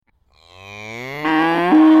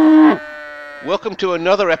Welcome to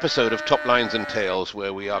another episode of Top Lines and Tales,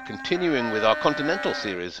 where we are continuing with our Continental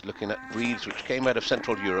series, looking at breeds which came out of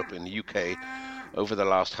Central Europe in the UK over the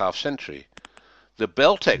last half century. The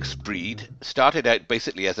Beltex breed started out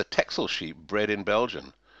basically as a Texel sheep bred in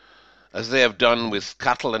Belgium. As they have done with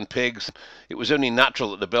cattle and pigs, it was only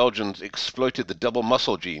natural that the Belgians exploited the double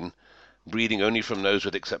muscle gene, breeding only from those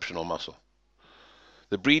with exceptional muscle.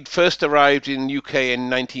 The breed first arrived in UK in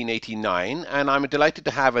 1989, and I'm delighted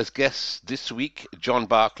to have as guests this week John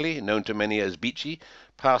Barclay, known to many as Beachy,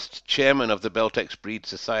 past chairman of the Beltex Breed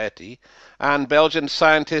Society, and Belgian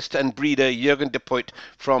scientist and breeder Jurgen de Poyt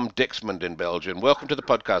from Dixmond in Belgium. Welcome to the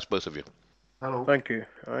podcast, both of you. Hello. Thank you.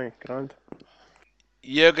 Hi, Grant.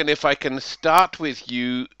 Jurgen, if I can start with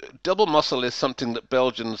you, double muscle is something that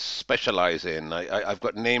Belgians specialize in. I've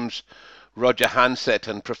got names Roger Hanset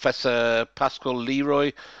and Professor Pascal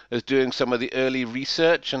Leroy as doing some of the early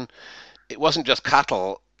research, and it wasn't just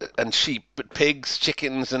cattle and sheep, but pigs,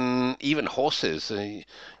 chickens, and even horses.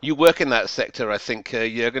 You work in that sector, I think,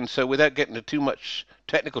 Jurgen, so without getting into too much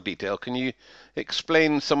technical detail, can you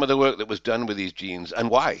explain some of the work that was done with these genes and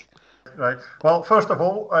why? Right. Well, first of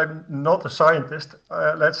all, I'm not a scientist.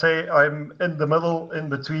 Let's say I'm in the middle, in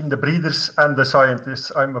between the breeders and the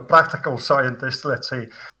scientists. I'm a practical scientist, let's say.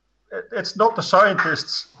 It's not the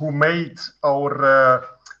scientists who made our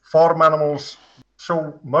farm animals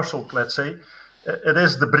so muscled, let's say. It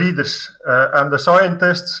is the breeders, and the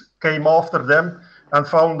scientists came after them and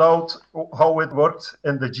found out how it worked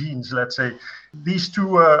in the genes, let's say. These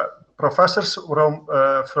two professors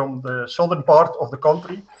were from the southern part of the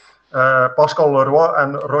country. Pascal Leroy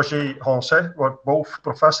and Roger Hanset were both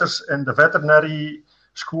professors in the veterinary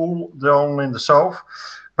school down in the south.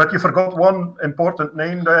 But you forgot one important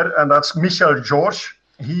name there, and that's Michel Georges.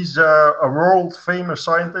 He's a world-famous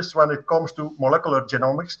scientist when it comes to molecular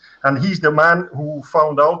genomics, and he's the man who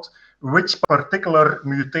found out which particular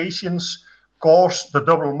mutations cause the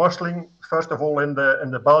double muscling, first of all in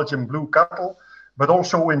the Belgian blue cattle, but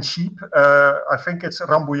also in sheep. I think it's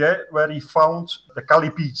Rambouillet where he found the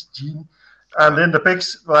callipege gene. And in the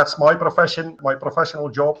pigs, that's my profession. My professional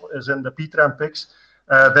job is in the Pitran pigs.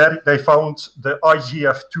 There they found the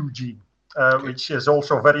IGF2 gene, which is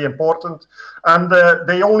also very important. And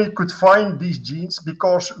they only could find these genes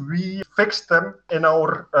because we fixed them in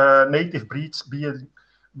our native breeds, be it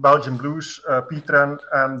Belgian Blues, Pitran,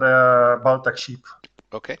 and Baltic sheep.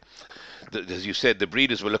 Okay. As you said, the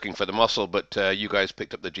breeders were looking for the muscle, but you guys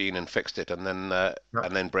picked up the gene and fixed it, and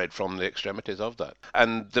then bred from the extremities of that.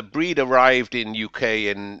 And the breed arrived in UK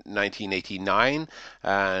in 1989,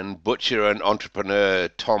 and butcher and entrepreneur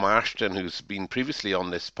Tom Ashton, who's been previously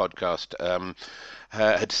on this podcast,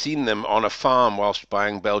 had seen them on a farm whilst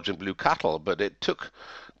buying Belgian blue cattle, but it took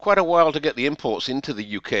quite a while to get the imports into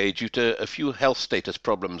the UK due to a few health status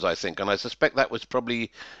problems, I think, and I suspect that was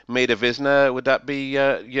probably Maida Vizsna. Would that be,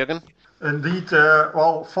 Jurgen? Indeed,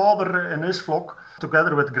 father and his flock,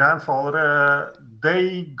 together with grandfather,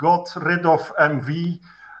 they got rid of MV.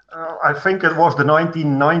 I think it was the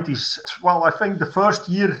 1990s. Well, I think the first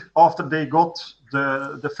year after they got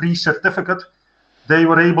the free certificate, they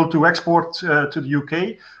were able to export to the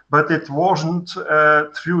UK, but it wasn't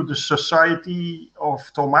through the Society of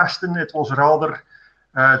Tom Ashton. It was rather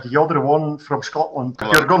the other one from Scotland.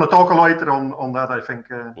 You're going to talk later on that, I think.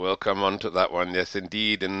 We'll come on to that one, yes,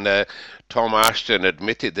 indeed. And Tom Ashton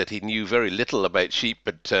admitted that he knew very little about sheep,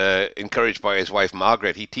 but encouraged by his wife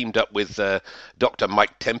Margaret, he teamed up with Dr.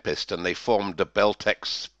 Mike Tempest, and they formed the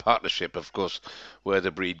Beltex partnership, of course, where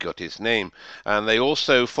the breed got its name. And they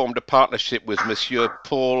also formed a partnership with Monsieur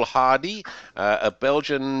Paul Hardy, a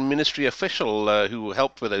Belgian ministry official who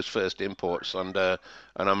helped with those first imports under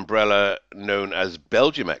an umbrella known as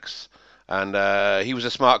Belgiumex. And he was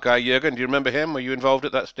a smart guy, Jurgen. Do you remember him? Were you involved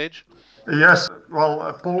at that stage? Yes,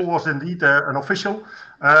 well, Paul was indeed an official.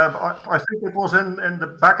 I think it was in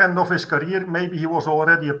the back end of his career. Maybe he was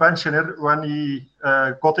already a pensioner when he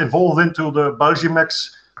got involved into the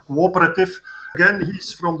Belgiumex cooperative. Again,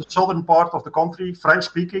 he's from the southern part of the country,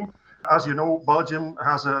 French-speaking. As you know, Belgium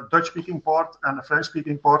has a Dutch-speaking part and a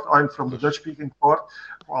French-speaking part. I'm from the Dutch-speaking part.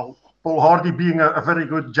 Well, Paul Hardy being a very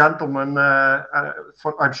good gentleman,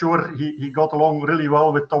 I'm sure he got along really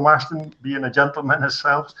well with Tom Ashton, being a gentleman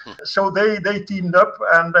himself. So they teamed up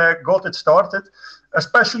and got it started.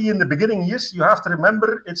 Especially in the beginning years, you have to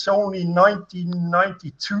remember it's only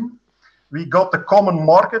 1992 we got the common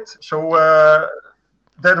market. So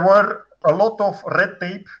there were a lot of red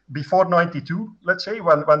tape before 92, let's say,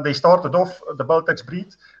 when they started off the Beltex breed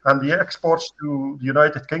and the exports to the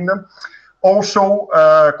United Kingdom. Also,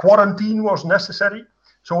 quarantine was necessary.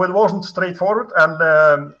 So it wasn't straightforward.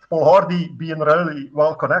 And Paul Hardy, being really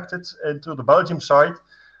well connected into the Belgium side,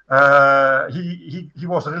 he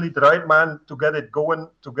was really the right man to get it going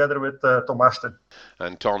together with Tom Ashton.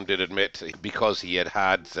 And Tom did admit, because he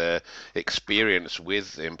had experience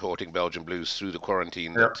with importing Belgian blues through the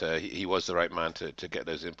quarantine, that he was the right man to get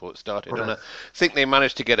those imports started. Correct. And I think they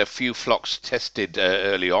managed to get a few flocks tested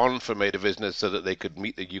early on for Maid of Business so that they could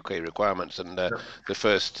meet the UK requirements, and the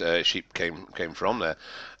first sheep came from there.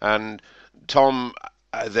 And Tom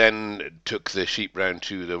then took the sheep round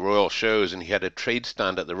to the Royal shows, and he had a trade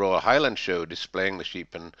stand at the Royal Highland Show displaying the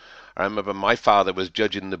sheep. And I remember my father was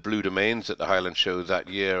judging the Blue Domains at the Highland Show that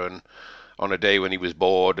year, and on a day when he was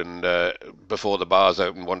bored and before the bars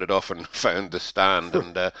opened, wandered off and found the stand.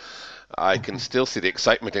 And I can still see the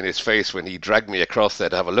excitement in his face when he dragged me across there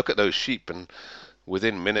to have a look at those sheep. And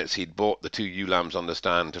within minutes, he'd bought the 2 ewe lambs on the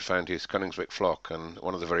stand to found his Coningswick flock, and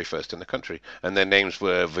one of the very first in the country. And their names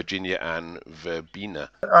were Virginia and Verbena.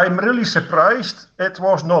 I'm really surprised it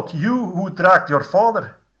was not you who dragged your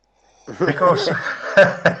father. Because,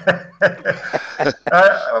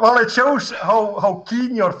 well, it shows how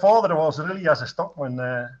keen your father was really as a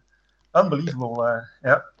stockman. Unbelievable,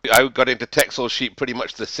 yeah. I got into Texel sheep pretty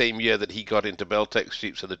much the same year that he got into Beltex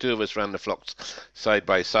sheep, so the two of us ran the flocks side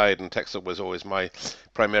by side, and Texel was always my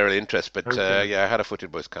primary interest. But I had a foot in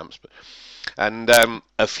both camps. And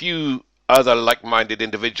a few other like-minded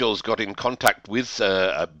individuals got in contact with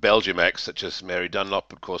Belgium X, such as Mary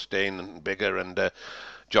Dunlop, of course, Dane and Bigger, and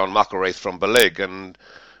John McElraith from Belig. And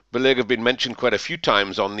Belig have been mentioned quite a few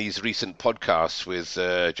times on these recent podcasts with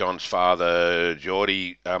John's father,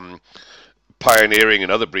 Geordie, pioneering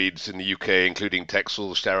in other breeds in the UK, including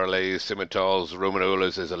Texels, Charolais, Scimitars,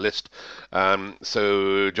 Romanolas. There's a list.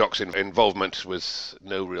 So Jock's involvement was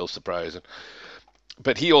no real surprise.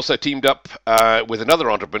 But he also teamed up with another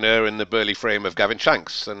entrepreneur in the burly frame of Gavin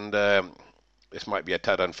Shanks. And this might be a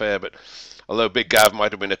tad unfair, but although Big Gav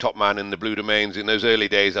might have been a top man in the Blue Domains, in those early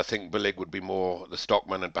days, I think Belig would be more the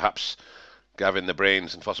stockman and perhaps Gavin the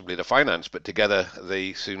brains and possibly the finance. But together,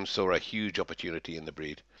 they soon saw a huge opportunity in the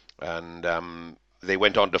breed. And they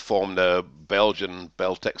went on to form the Belgian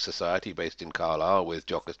Beltex Society based in Carlisle with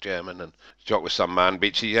Jock as chairman. And Jock was some man.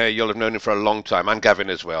 Beachy, yeah, you'll have known him for a long time. And Gavin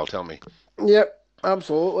as well, tell me. Yep,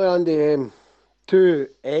 absolutely. And two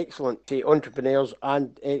excellent entrepreneurs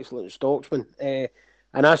and excellent stocksmen.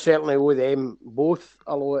 And I certainly owe them both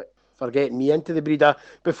a lot for getting me into the breed.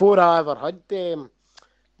 Before I ever had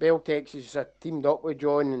Beltexes, I teamed up with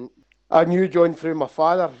John, and I knew John through my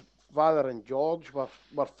father. Father and George were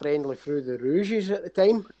friendly through the Rouges at the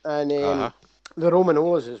time, and the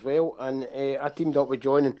Romanolas as well. And I teamed up with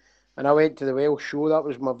John, and I went to the Welsh show. That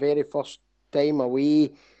was my very first time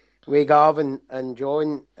away with Gavin and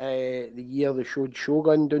John. The year they showed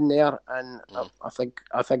Shogun down there, and I think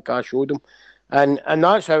I showed them. And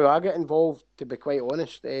that's how I got involved, to be quite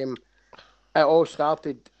honest. It all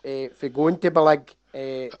started for going to Belig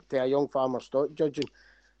to a young farmer stock judging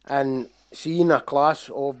and seeing a class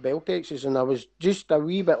of Beltexes, and I was just a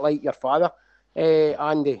wee bit like your father,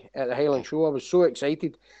 Andy, at the Highland Show. I was so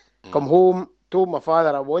excited. Come home, told my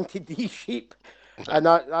father I wanted these sheep, and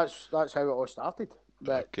that's how it all started.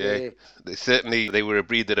 But, okay, they were a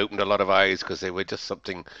breed that opened a lot of eyes because they were just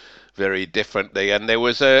something very different. And there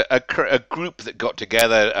was a group that got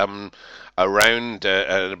together around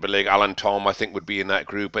Belig. Alan Tom, I think, would be in that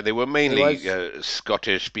group, and they were mainly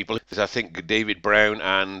Scottish people. I think David Brown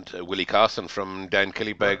and Willie Carson from down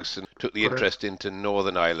Killybegs and took the interest into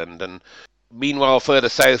Northern Ireland. And meanwhile, further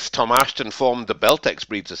south, Tom Ashton formed the Beltex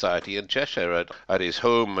Breed Society in Cheshire at his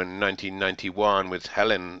home in 1991 with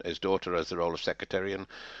Helen, his daughter, as the role of secretary. And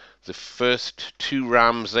the first 2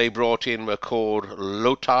 rams they brought in were called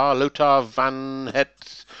Lothar Van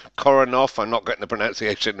Het Koronov, I'm not getting the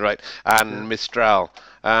pronunciation right, and Mistral.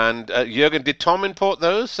 And Jürgen, did Tom import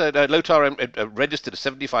those? Lothar registered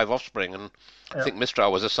 75 offspring, and I think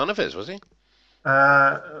Mistral was a son of his, was he?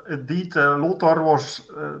 Indeed, Lothar was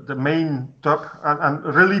the main tub and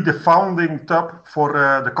really the founding tub for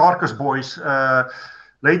the Carcass boys.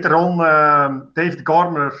 Later on, David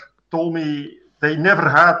Garner told me they never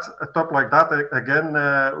had a tub like that again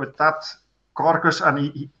with that Carcass,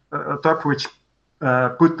 and a tub which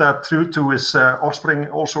put that through to his offspring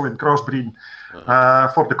also in crossbreeding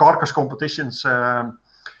for the Carcass competitions. So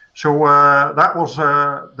that was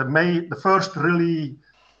the first really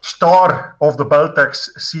star of the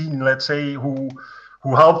Beltex scene, let's say, who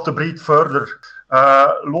helped the breed further.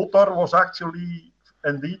 Lothar was actually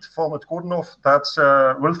indeed van het Korenhof. That's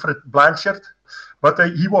Wilfred Blanchard. But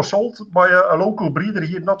he was sold by a local breeder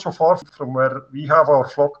here, not so far from where we have our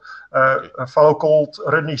flock, a fellow called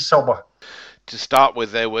René Sabbe. to start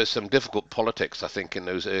with, there was some difficult politics, I think, in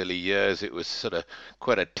those early years. It was sort of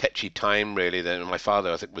quite a tetchy time, really. Then my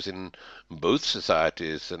father, I think, was in both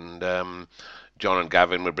societies, and John and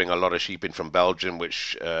Gavin would bring a lot of sheep in from Belgium,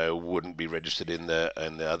 which wouldn't be registered in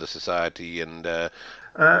the other society. And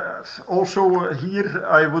also here,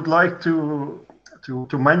 I would like to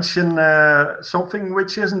mention something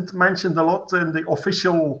which isn't mentioned a lot in the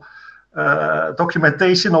official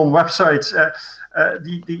documentation on websites.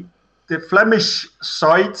 The Flemish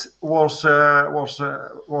side was there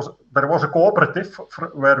was a cooperative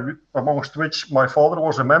amongst which my father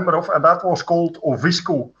was a member of, and that was called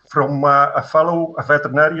Ovisco, from a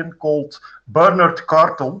veterinarian called Bernard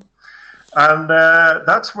Carton. And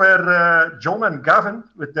that's where John and Gavin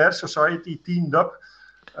with their society teamed up,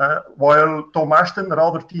 while Tom Ashton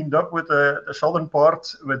rather teamed up with the southern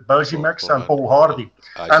part with Belgimex and Paul Hardy.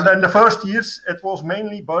 And in the first years, it was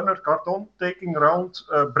mainly Bernard Carton taking around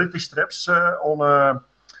British trips on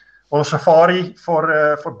a safari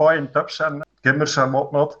for buying tubs and gimmers and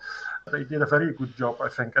whatnot. They did a very good job, I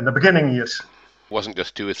think, in the beginning years. It wasn't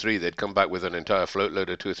just 2 or 3; they'd come back with an entire float load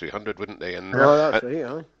of 200 or 300, wouldn't they? And that's right,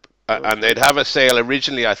 yeah. And they'd have a sale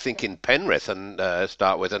originally, I think, in Penrith and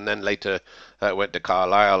start with, and then later went to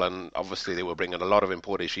Carlisle, and obviously they were bringing a lot of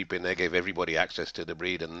imported sheep in. They gave everybody access to the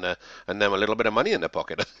breed, and then a little bit of money in their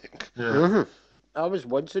pocket, I think. Yeah. Mm-hmm. I was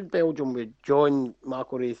once in Belgium with John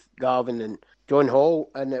McElraith, Gavin, and John Hall,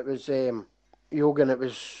 and it was Jorgen. It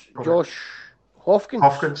was Josh Hofkins.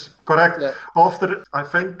 Hofkins, correct. Yeah. After, I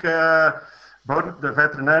think, Bernard, the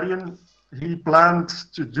veterinarian, he planned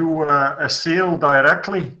to do a sale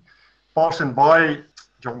directly, passing by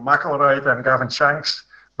John McElraith and Gavin Shanks,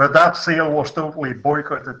 but that sale was totally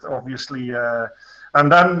boycotted, obviously.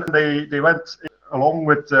 And then they went along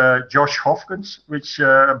with Josh Hofkins, which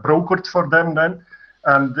brokered for them then,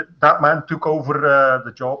 and that man took over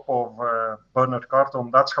the job of Bernard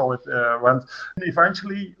Carton. That's how it went. And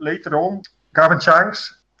eventually, later on, Gavin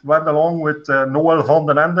Shanks went along with Noel van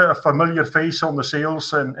den Ende, a familiar face on the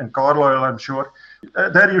sales in Carlisle, I'm sure.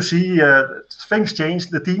 There you see things change,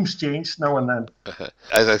 the teams change now and then.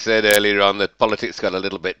 As I said earlier on, the politics got a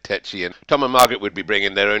little bit tetchy, and Tom and Margaret would be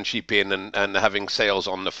bringing their own sheep in and having sales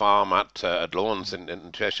on the farm at Lawns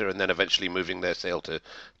in Cheshire, and then eventually moving their sale to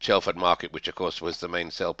Chelford Market, which of course was the main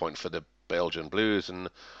sale point for the Belgian Blues. And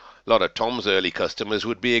a lot of Tom's early customers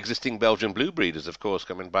would be existing Belgian Blue breeders, of course,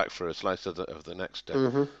 coming back for a slice of the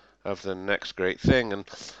next great thing. And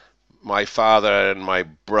my father and my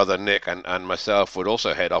brother Nick and myself would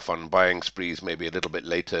also head off on buying sprees maybe a little bit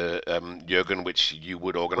later, Jürgen, which you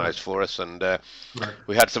would organise for us, and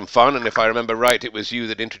we had some fun. And if I remember right, it was you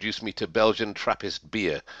that introduced me to Belgian Trappist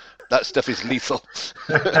beer. That stuff is lethal.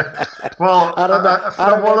 Well,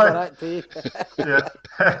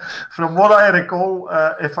 from what I recall,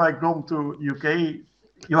 if I go to UK,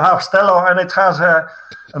 you have Stella, and it has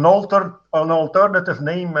an alternative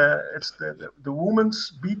name. It's the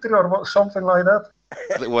woman's beater or something like that.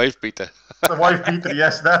 The wife beater. The wife beater,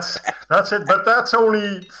 yes, that's it. But that's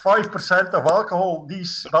only 5% of alcohol.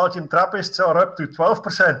 These Belgian Trappists are up to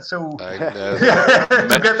 12%. So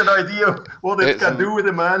to get an idea of what it can do with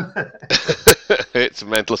a man. It's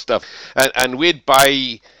mental stuff. And we'd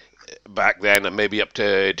buy back then maybe up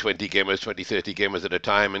to 20, 30 gamers at a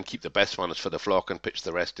time, and keep the best ones for the flock and pitch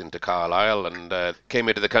the rest into Carlisle, and came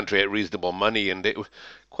into the country at reasonable money, and it was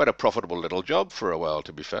quite a profitable little job for a while,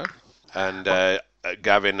 to be fair. And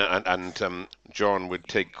Gavin and John would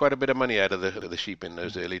take quite a bit of money out of the sheep in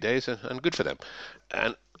those early days, and good for them.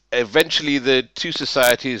 And eventually the two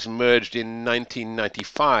societies merged in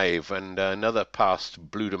 1995, and another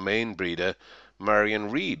past Blue Domain breeder,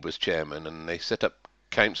 Marion Reid, was chairman, and they set up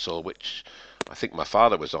council, which I think my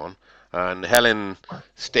father was on, and Helen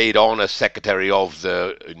stayed on as secretary of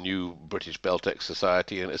the new British Beltex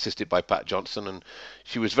Society, and assisted by Pat Johnson, and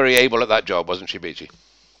she was very able at that job, wasn't she, Beachy?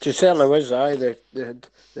 She certainly was. They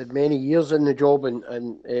had many years in the job, and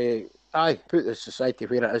put the society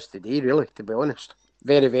where it is today, really, to be honest.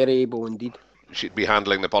 Very, very able indeed. She'd be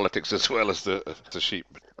handling the politics as well as the sheep.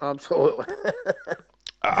 Absolutely.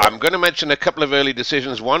 I'm going to mention a couple of early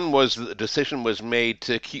decisions. One was that the decision was made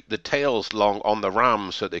to keep the tails long on the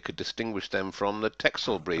rams so they could distinguish them from the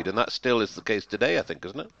Texel breed, and that still is the case today, I think,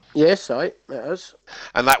 isn't it? Yes, it is.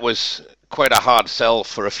 And that was quite a hard sell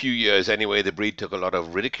for a few years anyway. The breed took a lot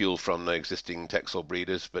of ridicule from the existing Texel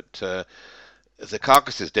breeders, but the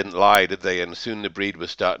carcasses didn't lie, did they? And soon the breed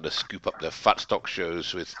was starting to scoop up the fat stock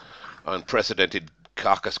shows with unprecedented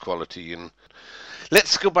carcass quality. And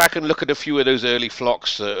let's go back and look at a few of those early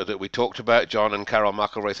flocks that we talked about. John and Carol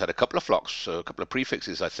McElraith had a couple of flocks, a couple of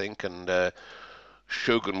prefixes, I think, and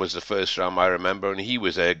Shogun was the first ram I remember, and he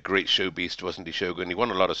was a great show beast, wasn't he, Shogun? He won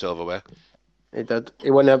a lot of silverware. He did. He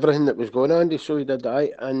won everything that was going on, so he did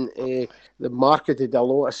that. And they marketed a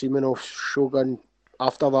lot of Semenov Shogun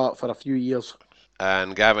after that for a few years.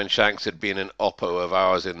 And Gavin Shanks had been an oppo of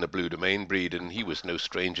ours in the Blue Domain breed, and he was no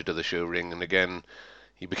stranger to the show ring. And again,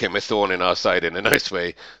 he became a thorn in our side in a nice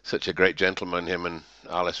way. Such a great gentleman. Him and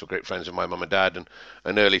Alice were great friends of my mum and dad. And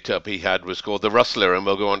an early tub he had was called the Rustler, and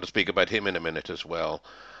we'll go on to speak about him in a minute as well.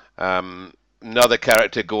 Another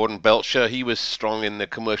character, Gordon Belcher, he was strong in the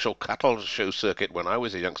commercial cattle show circuit when I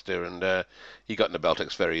was a youngster, and he got into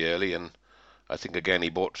Beltex very early. And I think, again,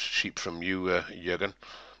 he bought sheep from you, Jürgen.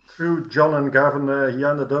 Through John and Gavin, he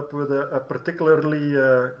ended up with a particularly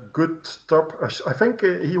good tub. I think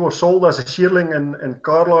he was sold as a shearling in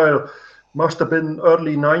Carlisle. Must have been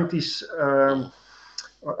early 90s.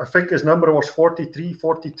 I think his number was 43,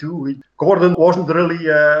 42. Gordon wasn't really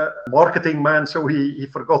a marketing man, so he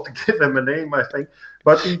forgot to give him a name, I think.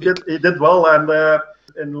 But he did well, and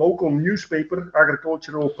in local newspaper,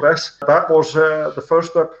 Agricultural Press, that was the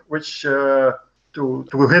first tub which...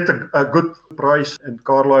 To hit a good price in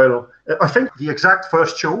Carlisle. I think the exact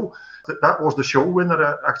first show, that was the show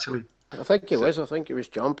winner, actually. I think he was. I think he was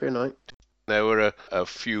champion, right? There were a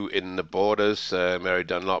few in the borders, Mary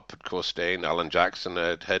Dunlop at Costain, Alan Jackson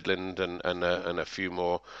at Headland, and a few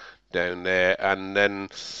more down there. And then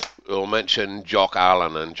we'll mention Jock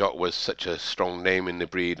Allen, and Jock was such a strong name in the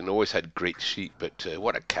breed and always had great sheep, but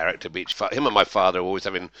what a character beach. Him and my father always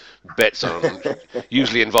having bets on,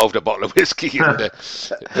 usually involved a bottle of whiskey. And,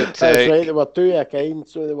 That's right, there were two a kind,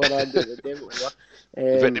 so they were under the devil.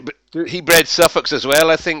 But he bred Suffolks as well,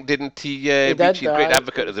 I think, didn't he? He did, He's a great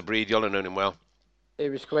advocate of the breed. You'll have known him well. He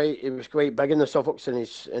was quite big in the Suffolks in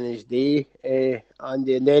his day, and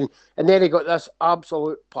then he got this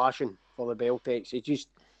absolute passion for the Beltex.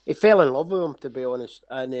 He fell in love with them, to be honest,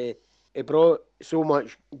 and he brought so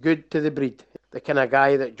much good to the breed. The kind of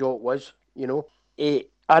guy that Jock was, you know. He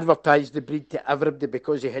advertised the breed to everybody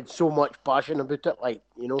because he had so much passion about it, like,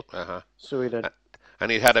 you know. So he did. And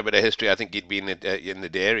he'd had a bit of history. I think he'd been in the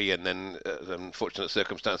dairy, and then the unfortunate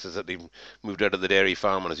circumstances that he moved out of the dairy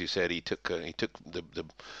farm. And as you said, he took the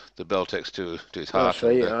Beltex to his heart.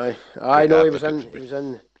 That's right. I know he was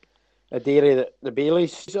in a dairy that the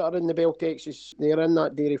Baileys are in the Beltexes. They're in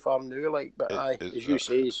that dairy farm now, like. But as you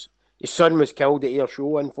say, his son was killed at Ayr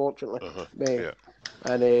Show, unfortunately.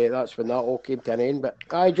 And that's when that all came to an end. But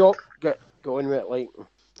Jock got on with it like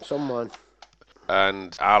some man.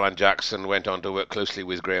 And Alan Jackson went on to work closely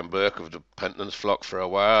with Graham Burke of the Pentlands flock for a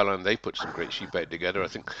while, and they put some great sheep out together, I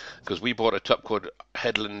think, because we bought a tup called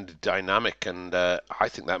Headland Dynamic, and I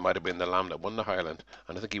think that might have been the lamb that won the Highland,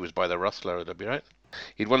 and I think he was by the Rustler, would that be right?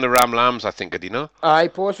 He'd won the Ram Lambs, I think, did he not?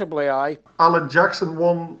 Possibly. Alan Jackson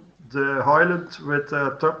won the Highland with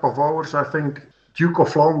a tup of ours, I think, Duke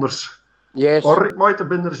of Flanders. Yes. Or it might have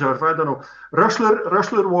been reserve, I don't know.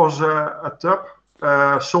 Rustler was a tup.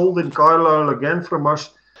 Sold in Carlisle again from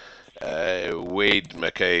us. Wade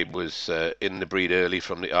McCabe was in the breed early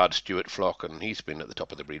from the Ard Stewart flock, and he's been at the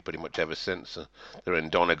top of the breed pretty much ever since. They're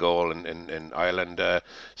in Donegal and in Ireland.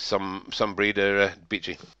 Some breeder,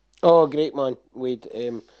 Beachy. Oh, great man, Wade.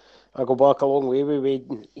 I go back a long way with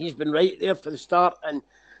Wade. He's been right there for the start, and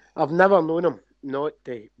I've never known him not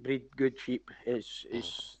to breed good sheep. His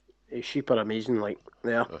sheep are amazing, like,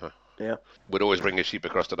 yeah. Would always bring his sheep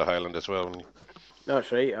across to the Highland as well.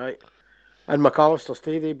 That's right, aye. And McAllister's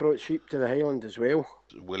Tay, they brought sheep to the Highland as well.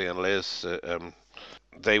 Willie and Liz,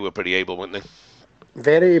 they were pretty able, weren't they?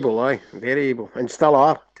 Very able, aye, very able, and still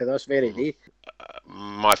are to this very day.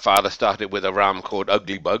 My father started with a ram called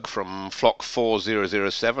Ugly Bug from flock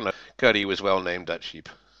 4007. Curdy was well named, that sheep.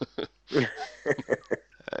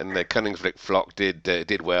 And the Cunningsvlick flock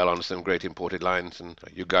did well on some great imported lines, and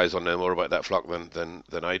you guys will know more about that flock than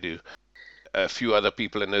I do. A few other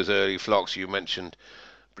people in those early flocks you mentioned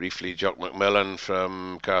briefly, Jock McMillan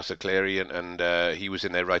from Castle Clary, and he was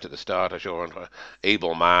in there right at the start, sure, an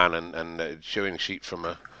able man and showing sheep from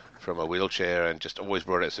a wheelchair, and just always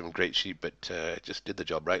brought out some great sheep, but just did the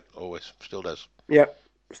job right, always, still does. Yeah,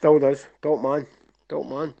 still does. Top man,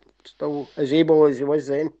 still as able as he was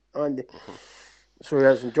then, and so he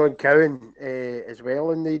has. And John Cowan as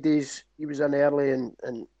well in the days he was in early,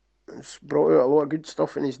 and brought out a lot of good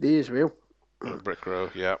stuff in his day as well. Brick Row,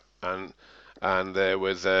 yeah, and there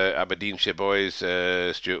was Aberdeenshire boys,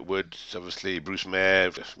 Stuart Woods, obviously Bruce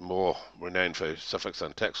Mayer, more renowned for Suffolks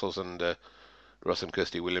and Texels, and Ross and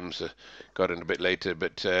Kirsty Williams got in a bit later,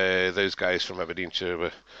 but those guys from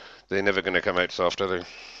Aberdeenshire they're never going to come out soft, are they?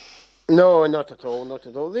 No, not at all, not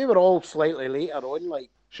at all. They were all slightly later on, like.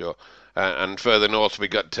 Sure. And further north we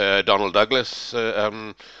got Donald Douglas,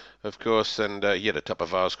 of course, and he had a top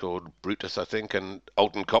of ours called Brutus, I think, and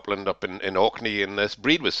Alton Copland up in Orkney, and this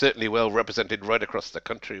breed was certainly well represented right across the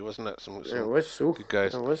country, wasn't it? Some It was so. good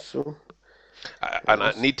guys. It was so. And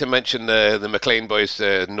I need to mention the McLean boys,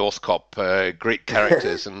 Northcop, great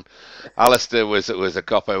characters, and Alistair was a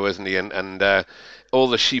copper, wasn't he? And all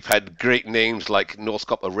the sheep had great names like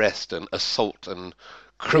Northcop Arrest and Assault and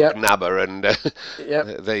Crook Nabber, and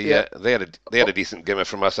they had a decent gimmer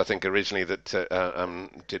from us, I think, originally that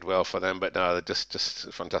did well for them. But no, they're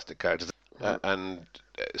just fantastic characters. And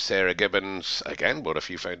Sarah Gibbons again bought a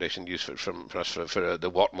few foundation use from us for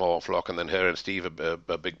the Watmore flock, and then her and Steve are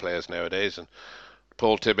big players nowadays. And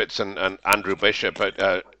Paul Tibbets and Andrew Bishop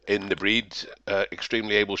in the breed,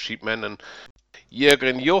 extremely able sheepmen. And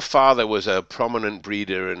Jürgen, your father was a prominent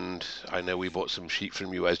breeder, and I know we bought some sheep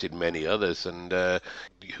from you, as did many others. And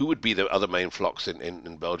who would be the other main flocks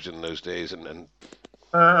in Belgium in those days?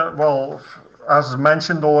 Well, as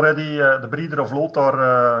mentioned already, the breeder of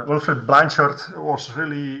Lothar, Wilfred Blanchard, was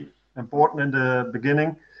really important in the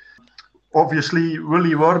beginning. Obviously,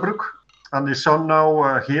 Willy Warbroek and his son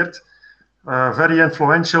now, Geert, very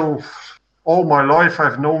influential. All my life,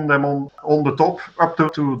 I've known them on the top up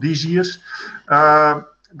to these years.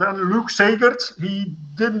 Then Luke Segert, he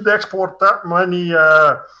didn't export that many,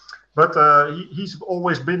 but he's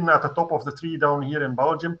always been at the top of the tree down here in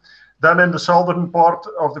Belgium. Then in the southern part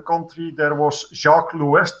of the country, there was Jacques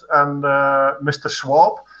Louest and Mr.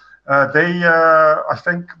 Schwab. They, I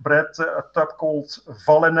think, bred a tub called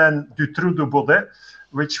Valenen Dutroux de Baudet,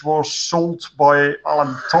 which was sold by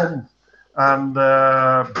Alan Tom and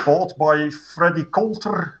bought by Freddie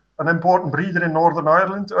Coulter, an important breeder in Northern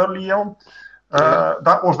Ireland early on.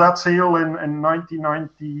 That was that sale in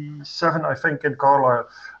 1997, I think, in Carlisle.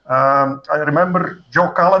 I remember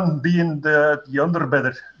Joe Callan being the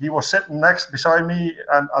underbidder. He was sitting next beside me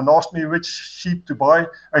and asked me which sheep to buy.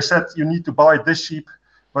 I said, you need to buy this sheep.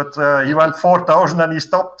 But he went 4,000 and he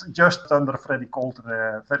stopped just under Freddie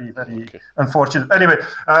Coulter. Very unfortunate. Anyway,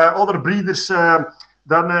 other breeders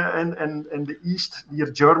then in the east near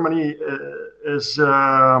Germany is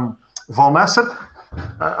Van Esser.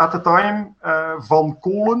 At the time, Van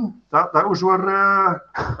Kolen, that was where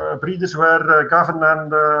breeders were Gavin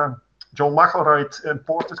and John McElroy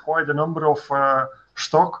imported quite a number of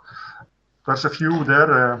stock. There's a few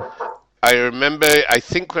there. I remember, I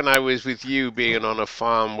think when I was with you, being on a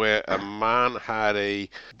farm where a man had a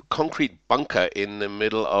concrete bunker in the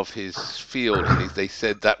middle of his field. They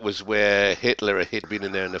said that was where Hitler had been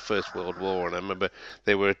in there in the First World War. And I remember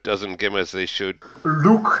there were a dozen gimmers they showed.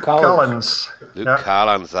 Luke Callans. Luke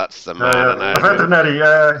Callans, that's the man. A veterinary,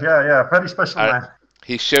 very special man.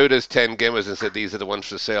 He showed us 10 gimmers and said, these are the ones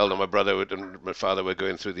for sale. And my brother and my father were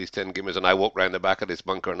going through these 10 gimmers. And I walked around the back of this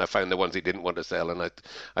bunker and I found the ones he didn't want to sell. And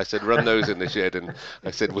I said, run those in the shed. And I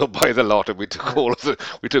said, we'll buy the lot. And we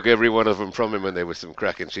took every one of them from him. And they were some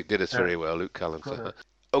cracking. She did us very well, Luke Callans.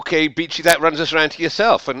 Okay, Beachy, that runs us around to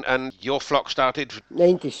yourself. And your flock started?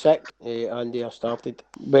 96, Andy, I started.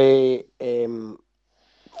 With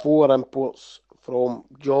 4 imports from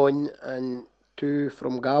John and 2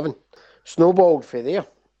 from Gavin. Snowballed for there.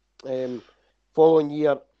 Following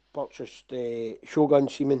year, purchased Shogun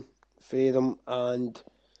semen for them and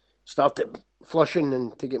started flushing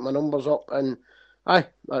and to get my numbers up. And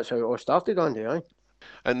that's how it all started, Andy.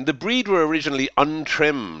 And the breed were originally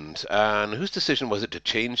untrimmed. And whose decision was it to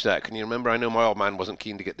change that? Can you remember? I know my old man wasn't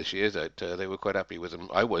keen to get the shears out. They were quite happy with them.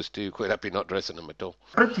 I was too, quite happy not dressing them at all.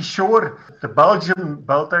 Pretty sure the Belgian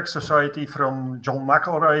Beltec Society from John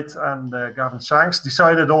McElroy and Gavin Shanks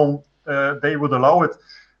decided on they would allow it.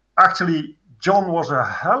 Actually, John was a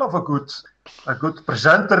hell of a good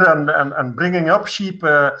presenter and bringing up sheep.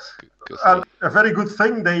 And a very good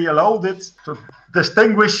thing they allowed it to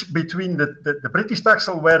distinguish between the British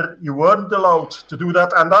Texel where you weren't allowed to do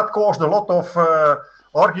that, and that caused a lot of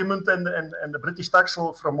argument in the British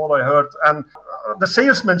Texel from what I heard. And the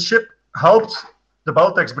salesmanship helped the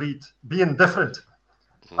Beltex breed being different.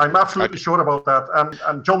 I'm absolutely sure about that.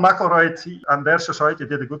 And John McElroy and their society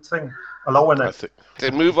did a good thing, allowing it.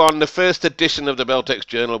 To move on, the first edition of the Beltex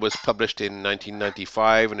Journal was published in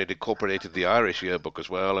 1995, and it incorporated the Irish yearbook as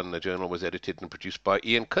well, and the journal was edited and produced by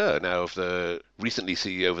Ian Kerr, now of the recently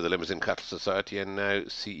CEO of the Limousin Cattle Society and now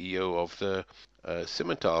CEO of the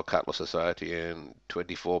Simmental Cattle Society. In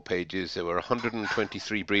 24 pages, there were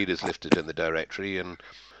 123 breeders listed in the directory, and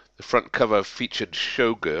the front cover featured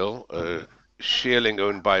Showgirl, shearling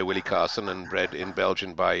owned by Willie Carson and bred in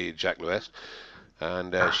Belgium by Jacques Louest.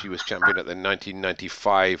 And she was champion at the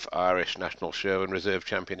 1995 Irish National Show and reserve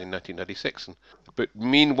champion in 1996. But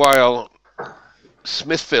meanwhile,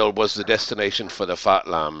 Smithfield was the destination for the Fat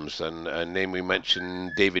Lambs, and a name we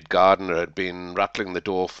mentioned, David Gardner, had been rattling the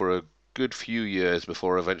door for a good few years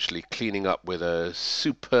before eventually cleaning up with a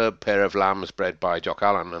superb pair of lambs bred by Jock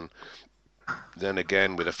Allen, and then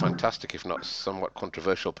again with a fantastic, if not somewhat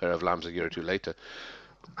controversial, pair of lambs a year or two later.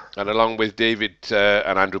 And along with David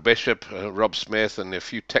and Andrew Bishop, Rob Smith, and a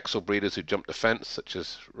few Texel breeders who jumped the fence, such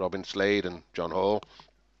as Robin Slade and John Hall,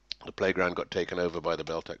 the playground got taken over by the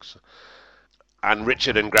Beltecs. And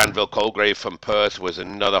Richard and Granville Colgrave from Perth was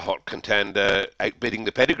another hot contender, outbidding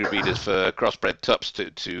the pedigree breeders for crossbred tups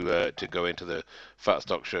to go into the Fat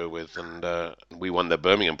Stock Show with. And we won the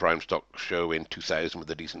Birmingham Prime Stock Show in 2000 with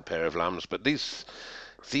a decent pair of lambs. But these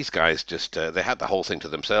guys just, they had the whole thing to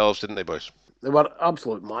themselves, didn't they, boys? They were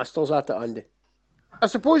absolute masters at it, Andy. I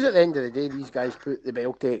suppose at the end of the day, these guys put the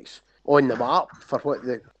Beltecs on the map for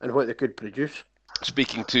what they could produce.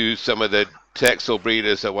 Speaking to some of the Texel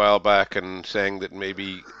breeders a while back and saying that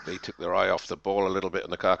maybe they took their eye off the ball a little bit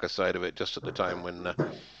on the carcass side of it just at the time when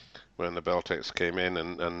the Beltecs came in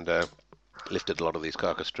and lifted a lot of these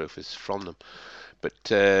carcass trophies from them.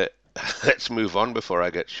 But let's move on before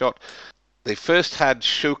I get shot. They first had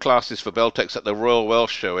show classes for Beltecs at the Royal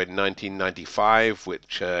Welsh Show in 1995,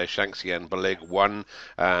 which Shanksy and Balig won.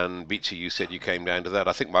 And Beachy, you said you came down to that.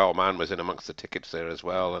 I think my old man was in amongst the tickets there as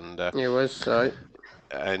well. And he was, right.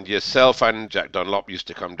 And yourself and Jack Dunlop used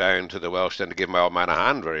to come down to the Welsh Stand to give my old man a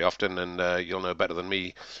hand very often. And you'll know better than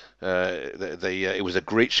me. It was a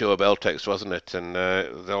great show of Beltecs, wasn't it? And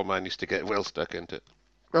the old man used to get well stuck into it.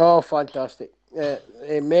 Oh, fantastic.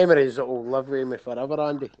 Memories that will live with me forever,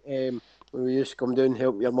 Andy. When we used to come down and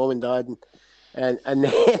help your mum and dad and then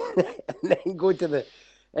go to the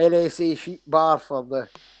LSA sheep bar for the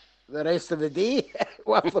rest of the day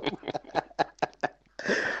with them.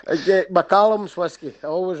 Macallan's whiskey, I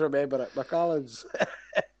always remember it, Macallan's.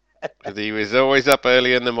 He was always up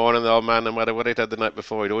early in the morning, the old man, no matter what he'd had the night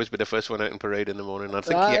before. He'd always be the first one out in parade in the morning. I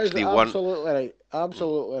think he actually won. Absolutely right.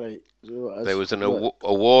 So there was an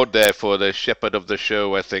award there for the shepherd of the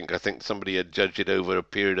show, I think. I think somebody had judged it over a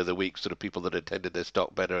period of the week, sort of people that attended their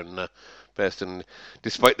stock better and best. And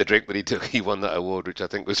despite the drink that he took, he won that award, which I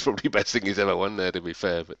think was probably the best thing he's ever won there, to be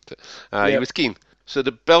fair. But he was keen. So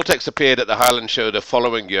the Beltecs appeared at the Highland Show the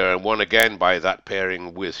following year and won again by that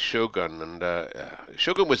pairing with Shogun. And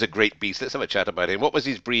Shogun was a great beast. Let's have a chat about him. What was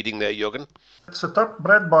his breeding there, Jürgen? It's a tup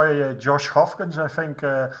bred by Josh Hopkins, I think,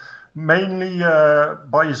 mainly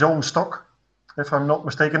by his own stock, if I'm not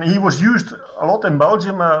mistaken. He was used a lot in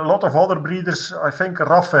Belgium, a lot of other breeders, I think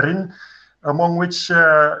Rafferin, among which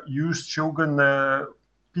used Shogun.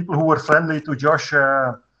 People who were friendly to Josh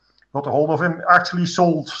got a hold of him, actually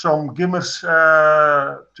sold some Gimmers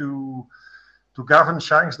to Gavin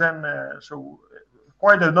Shanks then. So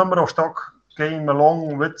quite a number of stock came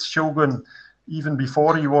along with Shogun even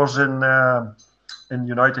before he was in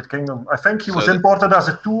United Kingdom. I think he was imported as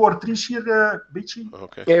a 2 or 3 shear, Beachy.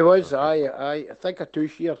 Okay. Yeah, he was. I think a 2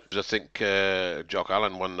 shear. I think Jock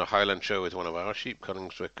Allen won the Highland Show with one of our sheep,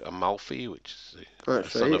 Cunningswick Amalfi, which is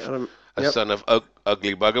son of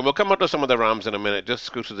Ugly Bug. And we'll come on to some of the rams in a minute.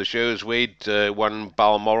 Just go to the shows. Wade won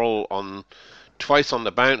Balmoral twice on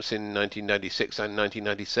the bounce in 1996 and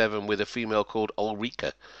 1997 with a female called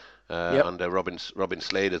Ulrika. Under Robin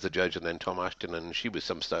Slade as the judge, and then Tom Ashton, and she was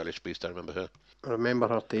some stylish beast. I remember her. I remember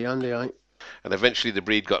her too, Andy. Aye. And eventually the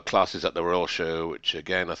breed got classes at the Royal Show, which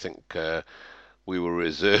again I think we were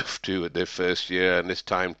reserved to at their first year, and this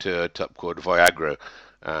time to a tup called Viagra,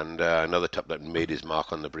 and another tup that made his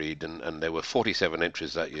mark on the breed, and there were 47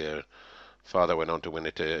 entries that year. Father went on to win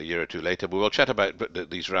it a year or two later, but we'll chat about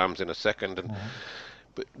these rams in a second. And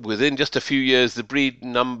but within just a few years, the breed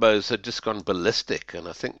numbers had just gone ballistic, and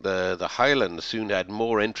I think the Highlands soon had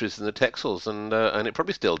more entries than the Texels, and it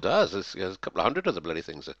probably still does. There's a couple of hundred of the bloody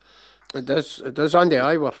things. It does, Andy.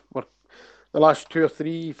 We're the last 2 or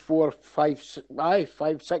 3, 4, 5,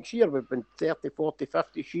 6 years, we've been 30, 40,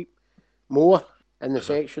 50 sheep more in the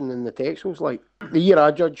section than the Texels. Like the year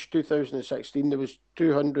I judged, 2016, there was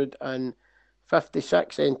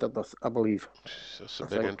 256 entered, I believe. That's a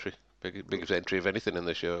big entry. Biggest entry of anything in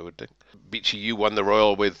the show, I would think. Beachy, you won the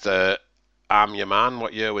Royal with I'm Your Man.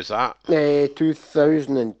 What year was that?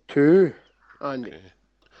 2002, Andy. Okay.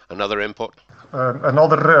 Another import?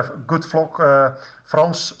 Another good flock,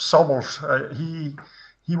 Frans Sammels.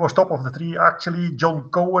 He was top of the tree. Actually, John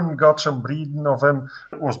Cohen got some breeding of him.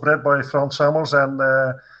 It was bred by Frans Sammels, and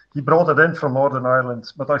he brought it in from Northern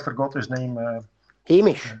Ireland, but I forgot his name.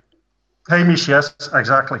 Hamish. Hamish, yes,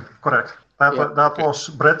 exactly, correct. That was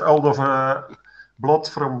bred out of Blood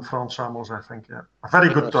from Frans Samuels, I think. Yeah, a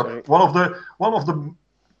very good top. Right. One of the.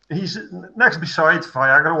 He's next beside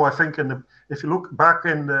Viagra, I think. If you look back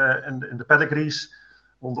in the pedigrees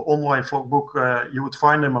on the online book, you would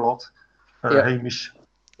find him a lot. Hamish.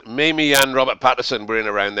 Mamie and Robert Patterson were in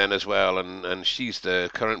around then as well, and she's the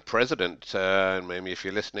current president. And Mamie, if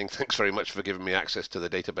you're listening, thanks very much for giving me access to the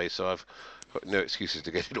database, so I've got no excuses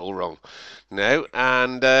to get it all wrong now.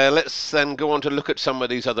 And let's then go on to look at some of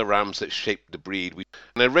these other rams that shaped the breed.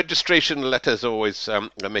 The registration letters always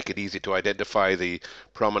make it easy to identify the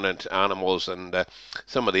prominent animals, and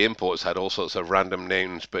some of the imports had all sorts of random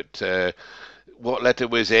names, but what letter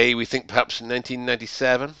was A? We think perhaps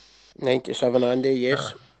 1997? 97, Andy,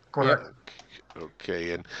 yes. Correct. Yep.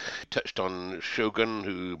 Okay, and touched on Shogun,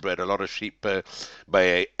 who bred a lot of sheep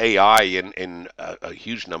by AI in a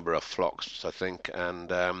huge number of flocks, I think,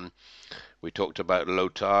 and we talked about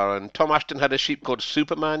Lothar, and Tom Ashton had a sheep called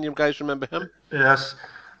Superman. You guys remember him? Yes,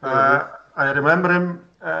 I remember him.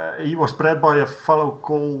 He was bred by a fellow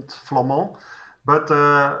called Flamand, but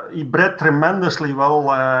he bred tremendously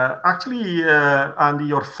well. Actually, Andy,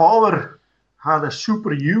 your father had a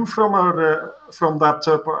Super U from her from that.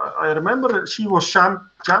 I remember she was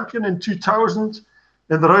champion in 2000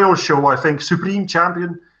 in the Royal Show, I think, supreme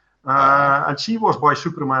champion, and she was by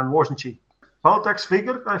Superman, wasn't she? Baltex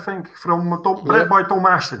figure, I think, bred by Tom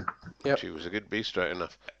Ashton. Yep. She was a good beast, right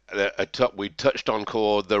enough. A top we touched on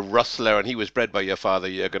called the Rustler, and he was bred by your father,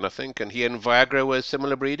 Jürgen, I think, and he and Viagra were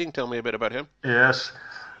similar breeding. Tell me a bit about him. Yes,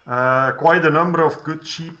 quite a number of good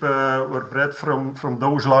sheep were bred from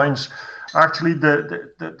those lines. Actually,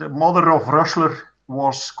 the mother of Rustler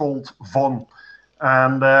was called Von,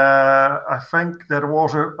 and I think there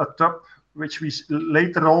was a tub which we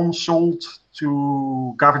later on sold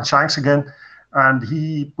to Gavin Shanks again, and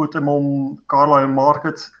he put them on Carlisle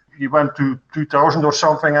Market. He went to 2000 or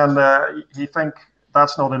something, and he think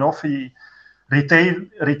that's not enough. He retained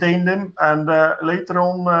him, and later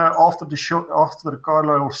on, after the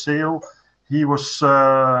Carlisle sale, he was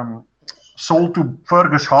sold to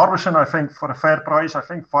Fergus Harbison, I think, for a fair price, I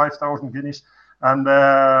think 5,000 guineas, and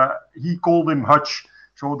he called him Hutch.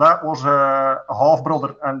 So that was a half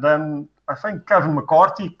brother, and then I think Kevin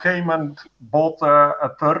McCarthy came and bought a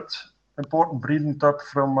third important breeding tub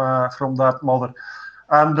from that mother.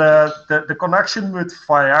 And the connection with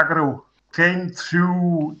Viagra came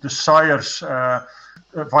through the sires.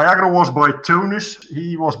 Viagra was by Tunis.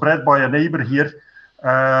 He was bred by a neighbor here.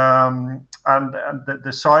 And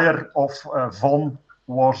the sire of Von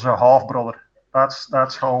was a half-brother.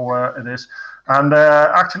 That's how it is. And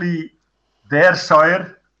actually, their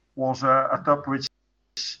sire was a tub which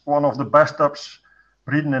is one of the best tubs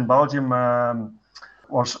breeding in Belgium,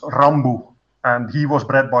 was Rambo. And he was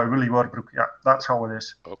bred by Willy Warbroek. Yeah, that's how it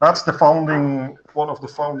is. Okay. That's one of the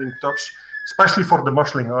founding tubs, especially for the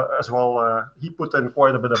muscling as well. He put in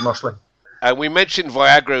quite a bit of muscling. We mentioned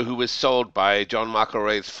Viagra, who was sold by John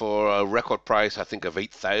McElraith for a record price, I think, of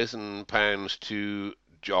 £8,000 to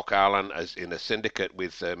Jock Allen as in a syndicate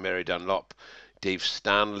with Mary Dunlop, Dave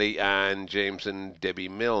Stanley, and James and Debbie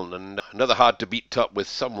Milne. And another hard-to-beat top with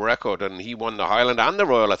some record, and he won the Highland and the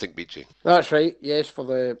Royal, I think, Beachy. That's right, yes, for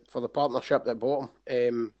the partnership that bought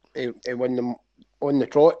him. He won them on the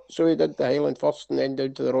trot, so he did the Highland first and then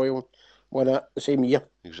down to the Royal, won it the same year.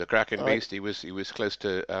 He was a cracking beast. He was close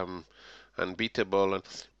to unbeatable. And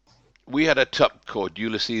we had a tup called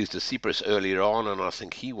Ulysses de Cyprus earlier on, and I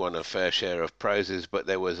think he won a fair share of prizes, but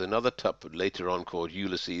there was another tup later on called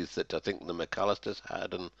Ulysses that I think the McAllisters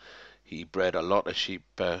had, and he bred a lot of sheep,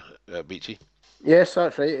 Beachy. Yes,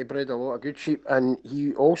 that's right. He bred a lot of good sheep, and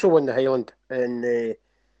he also won the Highland in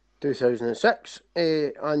 2006,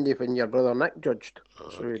 Andy, when your brother Nick judged.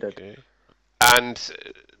 So he did. And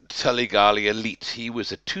Tullygarly Elite, he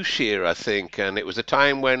was a two-shear, I think, and it was a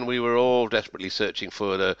time when we were all desperately searching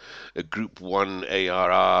for the Group 1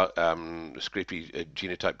 ARR scrapey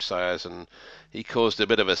genotyped sires, and he caused a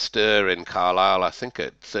bit of a stir in Carlisle, I think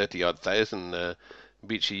at 30-odd thousand.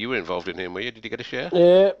 Beachy, you were involved in him, were you? Did you get a share?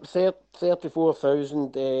 Yeah,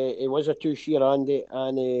 34,000. He was a two-shear, Andy,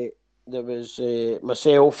 and there was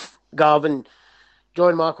myself, Gavin,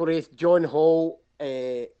 John McElraith, John Hall,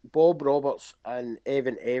 Bob Roberts and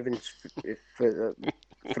Evan Evans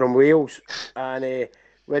from Wales, and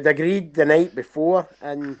we'd agreed the night before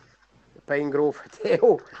in the Pine Grove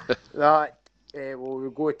Hotel that we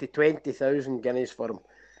would go to 20,000 guineas for him,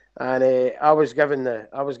 and I was given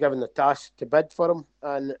the task to bid for him,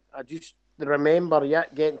 and I just remember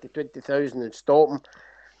getting to 20,000 and stopping,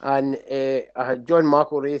 and I had John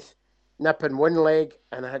McElraith nipping one leg,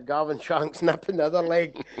 and I had Gavin Shanks nipping the other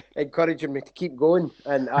leg, encouraging me to keep going.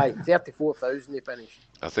 And 34,000 he finished.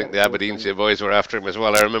 I think the Aberdeenshire boys were after him as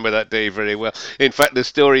well. I remember that day very well. In fact, the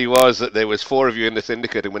story was that there was 4 of you in the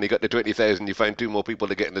syndicate, and when he got to 20,000, you found 2 more people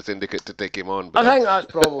to get in the syndicate to take him on. But I think that's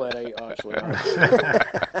probably right, actually.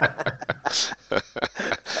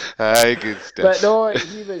 Aye, good stuff. But no,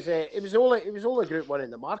 he was. It was only Group 1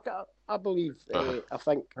 in the market, I believe. I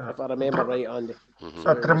think, if I remember right, Andy. Mm-hmm.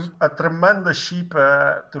 So a tremendous sheep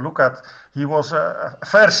to look at. He was a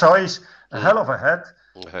fair size, a hell of a head.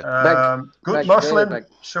 Good muscling.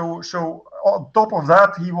 So on top of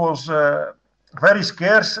that, he was very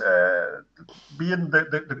scarce, being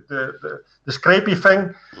the scrapey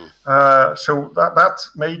thing. So that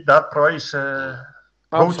made that price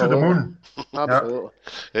go to the moon. Absolutely.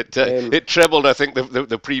 It trebled, I think,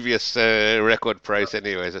 the previous record price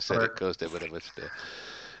anyway. As I said, it caused a bit of a stir.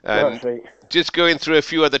 That's right. Just going through a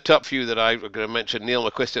few other top few that I'm going to mention. Neil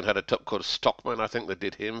McQuiston had a top called Stockman. I think they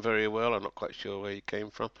did him very well. I'm not quite sure where he came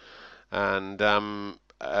from. And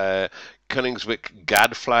Cunningswick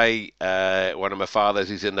Gadfly, one of my fathers,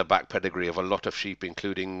 he's in the back pedigree of a lot of sheep,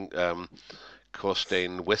 including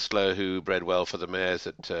Corstein Whistler, who bred well for the mares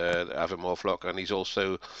at Aviemore Flock, and he's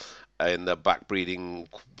also in the back breeding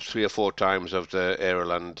 3 or 4 times of the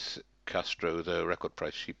Aeroland Castro, the record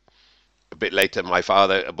price sheep. A bit later, my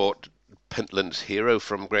father bought Pentland's Hero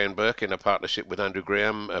from Graham Burke in a partnership with Andrew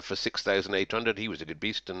Graham for 6,800. He was a good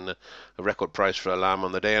beast and a record price for a lamb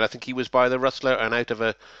on the day. And I think he was by the Rustler and out of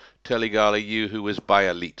a Tellegala ewe who was by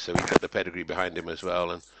Elite, so he got the pedigree behind him as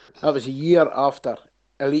well. And that was a year after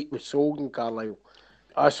Elite was sold in Carlisle.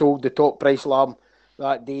 I sold the top price lamb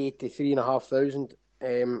that day to 3,500,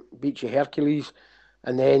 Beachy Hercules,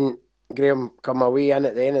 and then Graham come away in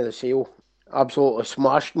at the end of the sale. Absolutely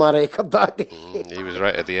smashed my record that day. He was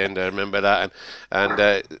right at the end, I remember that.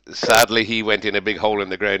 And sadly, he went in a big hole in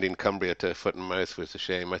the ground in Cumbria to foot and mouth, was a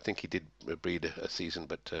shame. I think he did breed a season,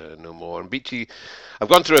 but no more. And Beachy, I've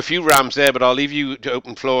gone through a few rams there, but I'll leave you to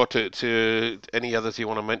open floor to any others you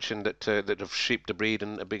want to mention that have shaped the breed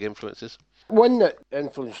and are big influences. One that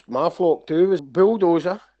influenced my flock too was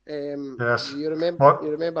Bulldozer. Yes. You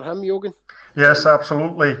remember him, Jürgen? Yes,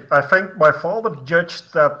 absolutely. I think my father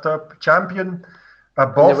judged that champion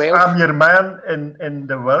above Amir Man in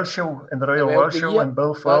the Welsh show, in the Royal Welsh show in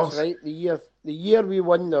Belfast. That's right. The year we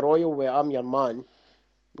won the Royal with Amir Man,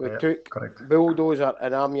 we took Bulldozer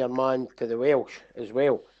and Amir Man to the Welsh as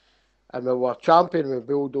well, and we were champion with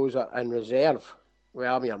Bulldozer in reserve with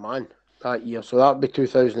Amir Man that year. So that would be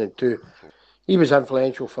 2002. He was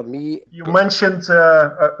influential for me. You mentioned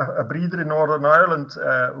a breeder in Northern Ireland,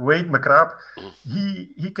 Wade McCrabb.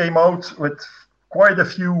 He came out with quite a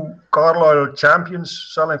few Carlisle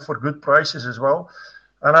champions selling for good prices as well.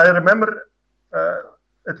 And I remember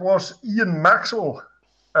it was Ian Maxwell.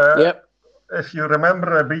 If you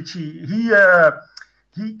remember, Beachy,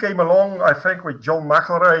 he came along, I think, with John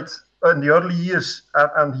McElroy in the early years,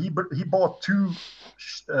 and he bought 2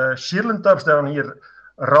 shearling tubs down here,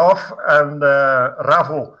 Raf and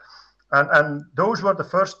Ravel, and those were the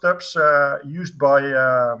first tubs used by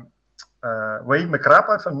Wade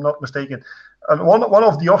McCrabb, if I'm not mistaken. And one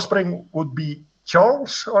of the offspring would be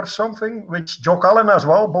Charles or something, which Jock Allen as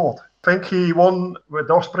well bought. I think he won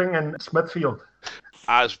with offspring in Smithfield.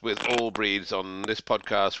 As with all breeds on this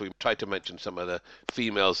podcast, we try to mention some of the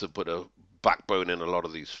females that put a backbone in a lot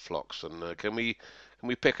of these flocks. And can we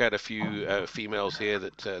pick out a few females here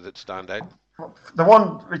that stand out? The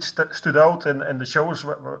one which stood out in the shows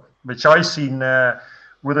which I seen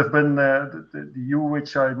would have been the ewe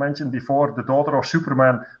which I mentioned before, the daughter of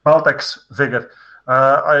Superman, Baltex Vigor.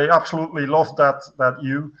 I absolutely loved that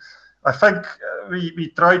ewe. I think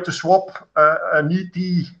we tried to swap an ET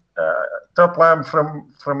top lamb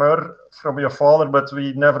from your father, but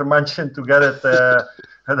we never managed to get it.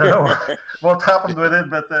 I don't know what happened with it,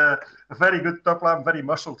 but a very good top lamb, very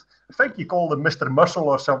muscled. I think you called him Mr. Muscle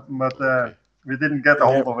or something, but we didn't get a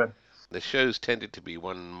hold of him. The shows tended to be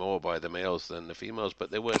won more by the males than the females,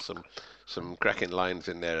 but there were some cracking lines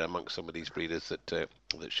in there amongst some of these breeders that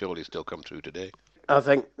surely still come through today. I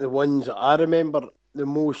think the ones that I remember the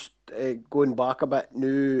most, going back a bit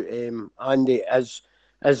now, Andy, is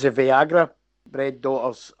the Viagra bred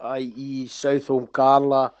daughters, i.e. Southholm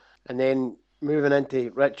Carla, and then moving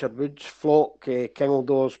into Richard Wood's flock,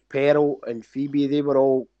 Kingledor's Pearl and Phoebe. They were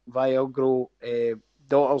all Viagra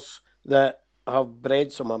daughters that have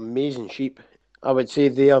bred some amazing sheep. I would say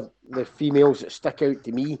they are the females that stick out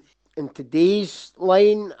to me. In today's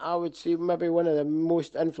line, I would say maybe one of the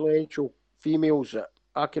most influential females that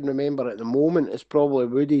I can remember at the moment is probably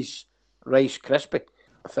Woody's Rice Crispy.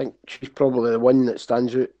 I think she's probably the one that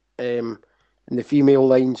stands out in the female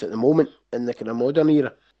lines at the moment in the kind of modern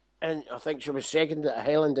era. And I think she was second at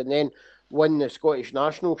Highland and then won the Scottish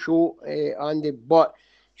National Show, Andy. But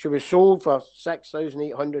she was sold for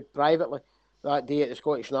 6,800 privately that day at the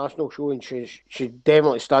Scottish National Show, and she's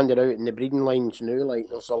definitely standing out in the breeding lines now. Like,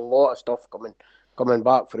 there's a lot of stuff coming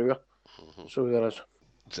back through her. Mm-hmm. So there is.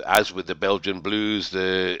 As with the Belgian Blues,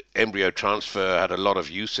 the embryo transfer had a lot of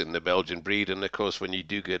use in the Belgian breed, and of course, when you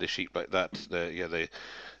do get a sheep like that, they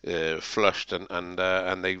flushed and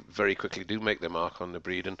they very quickly do make their mark on the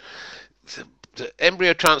breed. And the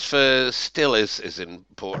embryo transfer still is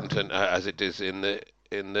important, and as it is in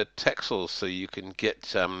the Texels, so you can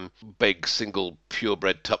get big single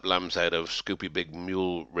purebred top lambs out of scoopy big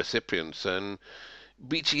mule recipients. And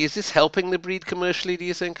Beachy, is this helping the breed commercially, do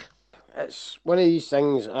you think? It's one of these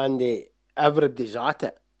things, and everybody's at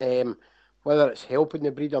it. Whether it's helping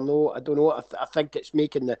the breed or no, I don't know. I think it's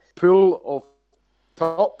making the pool of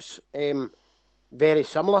tops very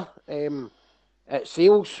similar at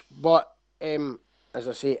sales, but as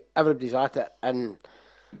I say, everybody's at it, and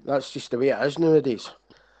that's just the way it is nowadays.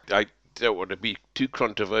 I don't want to be too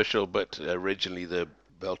controversial, but originally the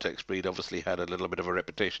Beltex breed obviously had a little bit of a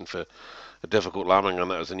reputation for a difficult lambing,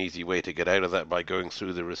 and that was an easy way to get out of that by going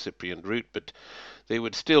through the recipient route. But they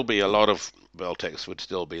would still be, a lot of Beltex would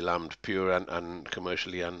still be lambed pure and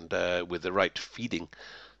commercially, and with the right feeding,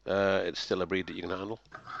 it's still a breed that you can handle.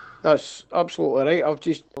 That's absolutely right. I've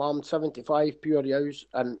just lambed 75 pure ewes,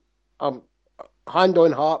 and I'm hand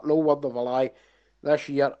on heart, no word of a lie. This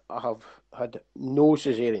year I have had no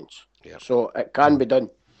cesareans, so it can be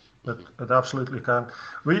done. It absolutely can.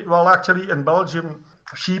 Actually, in Belgium,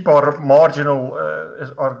 sheep are marginal,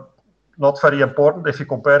 are not very important if you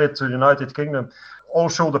compare it to the United Kingdom.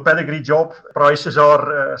 Also, the pedigree job prices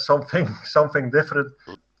are something different.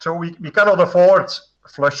 So we cannot afford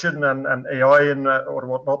flushing and AI or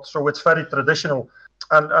whatnot. So it's very traditional.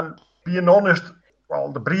 And being honest,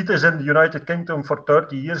 the breed is in the United Kingdom for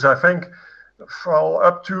 30 years, I think.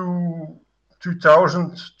 Up to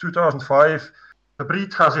 2000, 2005. The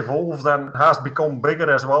breed has evolved and has become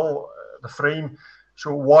bigger as well, the frame,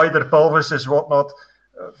 so wider pelvises, whatnot.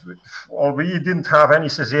 We didn't have any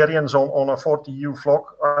cesareans on a 40 ewe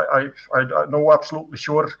flock. I know absolutely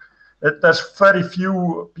sure. There's very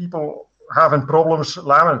few people having problems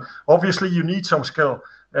lambing. Obviously, you need some skill.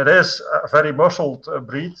 It is a very muscled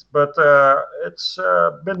breed, but it's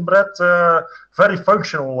been bred very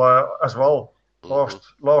functional as well.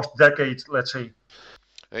 Last decade, let's say.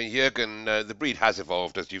 Jürgen, the breed has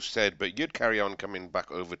evolved, as you've said, but you'd carry on coming back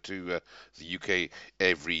over to the UK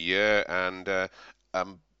every year, and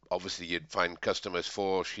obviously you'd find customers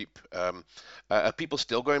for sheep. Are people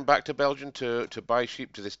still going back to Belgium to buy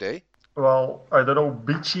sheep to this day? Well, I don't know.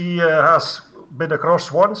 Beachy has been across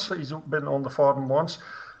once. He's been on the farm once,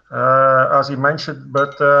 as he mentioned.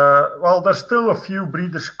 But, there's still a few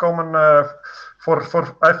breeders coming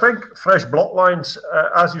for I think, fresh bloodlines,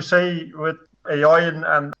 as you say, with AI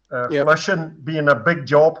and flushing being a big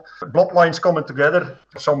job. Bloodlines coming together.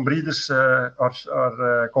 Some breeders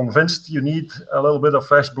are convinced you need a little bit of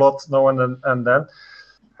fresh blood now and then.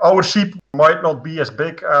 Our sheep might not be as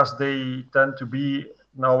big as they tend to be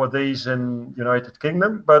nowadays in United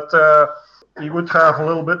Kingdom, but he would have a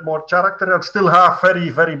little bit more character and still have very,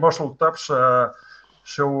 very muscled tups.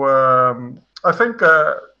 So I think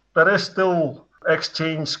there is still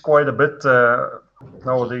exchange quite a bit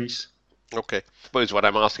nowadays. Okay. I suppose what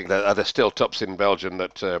I'm asking, are there still tups in Belgium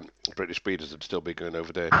that British breeders would still be going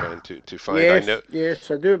over there trying to find? Yes,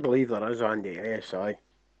 I do believe there is, Andy. Yes,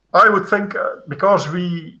 I would think because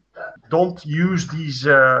we don't use these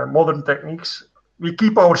modern techniques, we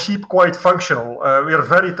keep our sheep quite functional. We are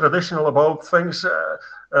very traditional about things.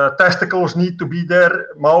 Testicles need to be there,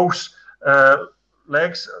 mouths,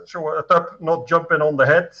 legs, so a tup not jumping on the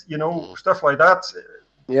head, stuff like that.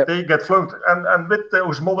 Yep. They get flown. And with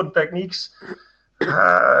those modern techniques,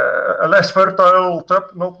 a less fertile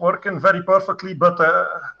tup not working very perfectly, but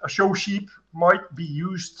a show sheep might be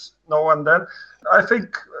used now and then. I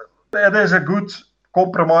think it is a good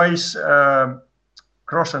compromise,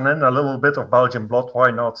 crossing in a little bit of Belgian blood.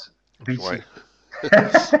 Why not?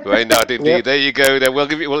 Why not, indeed. Yep. There you go. Then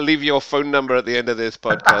we'll leave your phone number at the end of this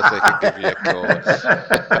podcast. I can give you a call.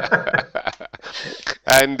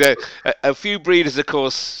 And a few breeders, of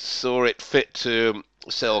course, saw it fit to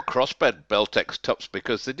sell crossbred Beltex tups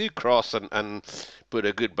because they do cross and put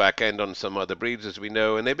a good back end on some other breeds, as we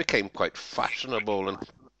know, and they became quite fashionable. And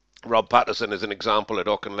Rob Patterson is an example at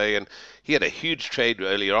Auchinleigh, and he had a huge trade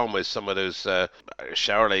earlier on with some of those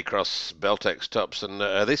Charolais cross Beltex tups. And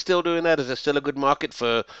are they still doing that? Is there still a good market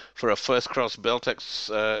for a first cross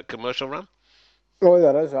Beltex commercial ram? Oh,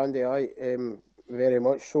 there is, Andy. Very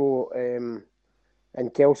much so. In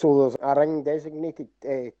Kelso, there's a ring designated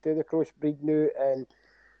to the crossbreed now, and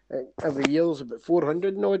every year there's about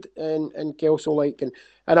 400 and odd in Kelso, and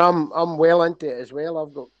I'm well into it as well.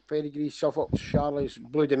 I've got Pedigree, Suffolks, Charlie's,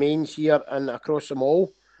 Blue Domains here and across them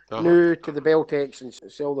all. New to the Beltex and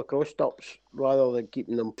sell the cross tops rather than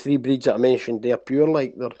keeping them. 3 breeds that I mentioned, they're pure,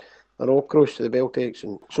 they're all close to the Beltex,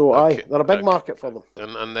 and so they're a big market for them.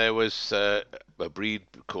 And there was a breed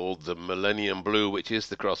called the Millennium Blue, which is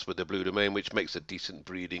the cross with the Blue Domain, which makes a decent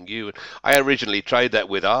breeding ewe. I originally tried that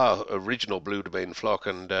with our original Blue Domain flock,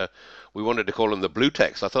 and we wanted to call them the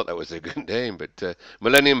Bluetex. I thought that was a good name, but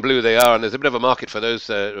Millennium Blue they are, and there's a bit of a market for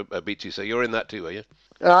those, Beachy, so you're in that too, are you?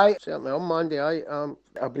 Aye, certainly. I'm Andy.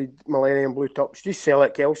 I breed Millennium Blue tops. Just sell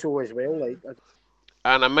at Kelso as well,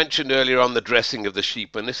 And I mentioned earlier on the dressing of the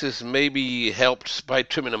sheep, and this is maybe helped by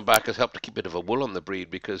trimming them back, has helped to keep a bit of a wool on the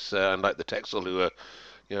breed, because unlike the Texel, who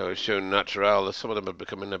are shown natural, some of them are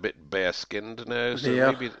becoming a bit bare-skinned now.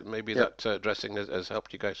 So maybe that dressing has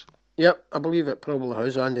helped you guys. Yep, I believe it probably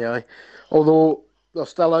has, Andy. Although there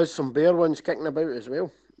still is some bare ones kicking about as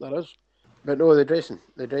well. There is, but no, the dressing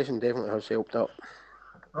definitely has helped out.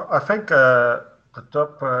 I think the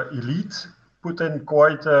top elite put in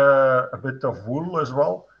quite a bit of wool as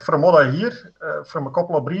well. From what I hear from a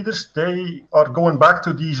couple of breeders, they are going back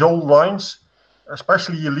to these old lines,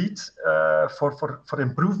 especially elite, for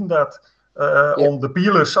improving that on the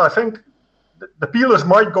peelers. I think the peelers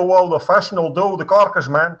might go out of fashion, although the carcass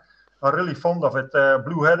men are really fond of it.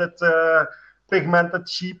 Blue-headed, pigmented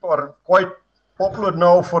sheep are quite popular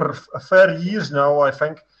now for a fair years now, I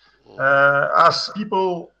think. As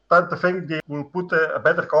people tend to think they will put a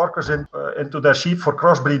better carcass into their sheep for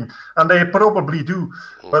crossbreeding, and they probably do.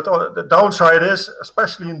 But the downside is,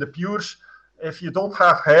 especially in the pures, if you don't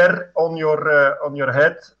have hair on your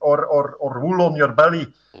head or wool on your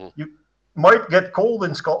belly, you might get cold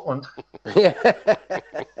in Scotland.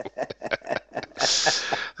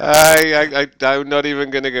 I'm not even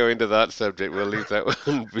going to go into that subject. We'll leave that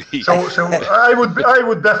one be. So I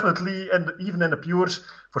would definitely, and even in the pures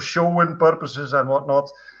for showing purposes and whatnot,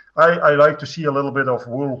 I like to see a little bit of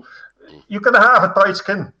wool. You can have a tight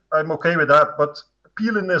skin. I'm okay with that, but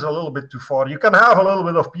peeling is a little bit too far. You can have a little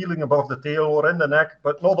bit of peeling above the tail or in the neck,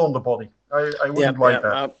 but not on the body. I wouldn't like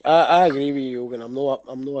that. I agree with you, Hogan. I'm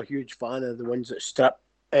not a huge fan of the ones that strip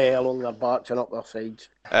along their backs and up their sides.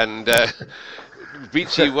 And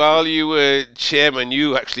Beachy, while you were chairman,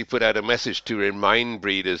 you actually put out a message to remind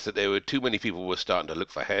breeders that there were too many people were starting to look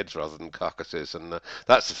for heads rather than carcasses, and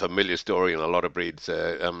that's a familiar story in a lot of breeds.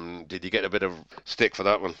 Did you get a bit of stick for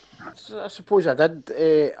that one? I suppose I did,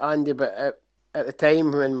 Andy, but at the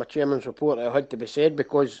time when my chairman's report, it had to be said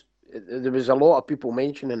because there was a lot of people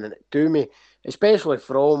mentioning it to me, especially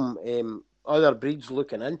from other breeds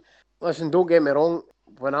looking in. Listen, don't get me wrong.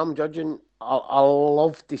 When I'm judging, I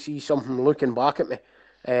love to see something looking back at me,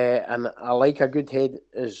 and I like a good head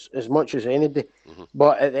as much as anybody. Mm-hmm.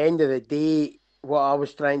 But at the end of the day, what I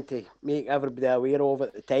was trying to make everybody aware of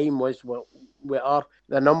at the time was we are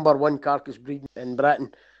the number one carcass breed in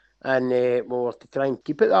Britain, and we were to try and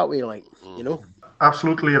keep it that way, you know.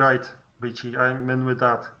 Absolutely right, Beachy. I'm in with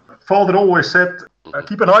that. Father always said,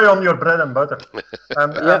 keep an eye on your bread and butter,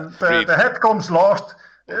 and the head comes last.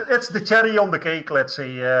 It's the cherry on the cake, let's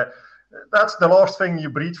say. That's the last thing you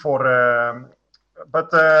breed for. But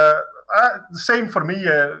the same for me.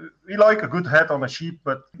 We like a good head on a sheep,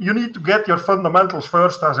 but you need to get your fundamentals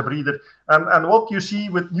first as a breeder. And what you see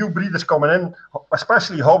with new breeders coming in,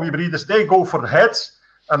 especially hobby breeders, they go for heads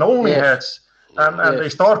and only heads. And they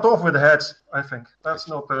start off with heads. I think that's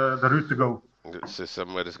not the route to go. This is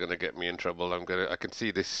somewhere that's going to get me in trouble. I can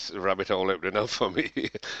see this rabbit hole opening up for me.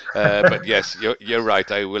 But yes, you're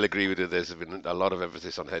right. I will agree with you. There's been a lot of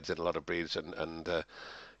emphasis on heads in a lot of breeds, and a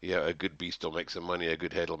good beast will make some money. A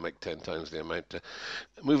good head will make 10 times the amount.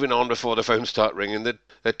 Moving on before the phones start ringing,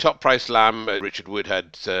 the top price lamb, Richard Wood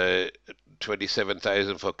had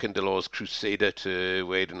 27,000 for Kinderlaw's Crusader to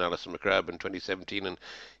Wade and Alison McCrabb in 2017, and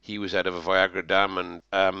he was out of a Viagra dam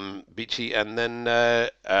and Beachy, and then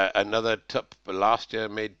another top last year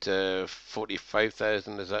made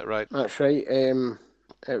 45,000. Is that right? That's right.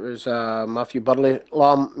 It was Matthew Burley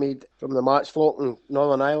lamb made from the Mats flock in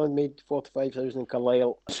Northern Ireland, made 45,000 in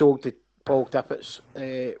Carlisle. Sold to Paul Tippett's,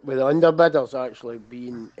 with the underbidders actually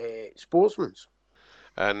being sportsmen's.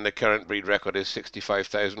 And the current breed record is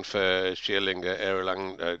 65,000 for Shearling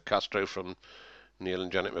Erlang Castro from Neil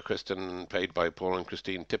and Janet McChryston, paid by Paul and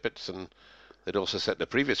Christine Tippetts, and they'd also set the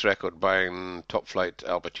previous record buying Top Flight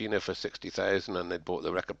Al Pacino for 60,000, and they'd bought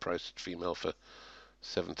the record priced female for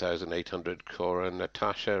 7,800, Cora and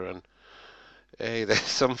Natasha. And Hey, there's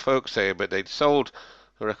some folks say, but they'd sold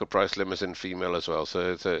a record price limousine female as well.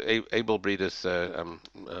 So it's able breeders,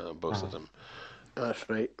 both of them. That's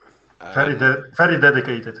right. Very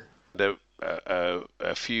dedicated. There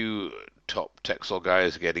a few top Texel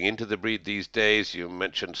guys getting into the breed these days. You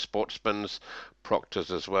mentioned Sportsman's, Proctors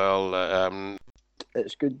as well.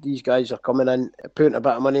 It's good these guys are coming in, putting a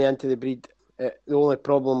bit of money into the breed. The only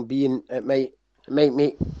problem being it might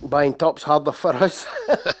make buying tops harder for us.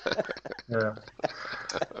 Yeah.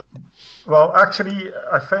 Well, actually,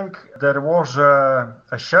 I think there was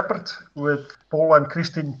a shepherd with Paul and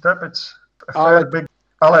Christine Teppets. Big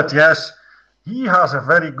Allet, yes. He has a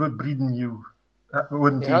very good breeding ewe,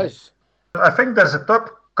 wouldn't he? Yes. I think there's a tub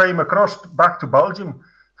came across back to Belgium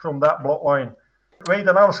from that bloodline. Wade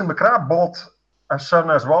and Alison McCrae bought a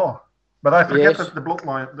son as well. But I forget the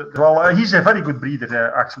bloodline. Well, he's a very good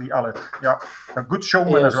breeder, actually, Allet. Yeah, a good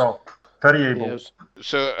showman as well. Very able. Yes.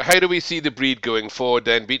 So how do we see the breed going forward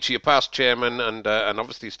then? Beachy, you're past chairman and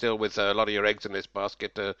obviously still with a lot of your eggs in this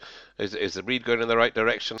basket. Is the breed going in the right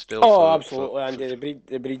direction still? Oh, absolutely, Andy.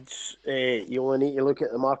 The breeds, you only need to look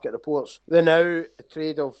at the market reports. The now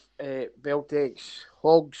trade of Beltex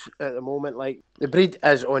hogs at the moment, like the breed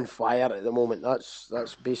is on fire at the moment.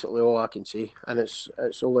 That's basically all I can say. And it's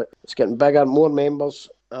getting bigger, more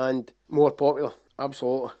members and more popular.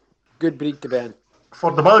 Absolutely. Good breed to be in. For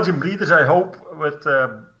the Belgian breeders, I hope with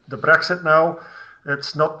the Brexit now,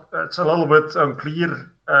 it's a little bit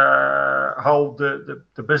unclear how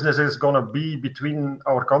the business is going to be between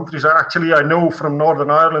our countries. Actually, I know from Northern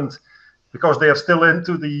Ireland, because they are still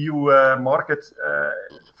into the EU market,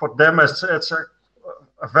 for them it's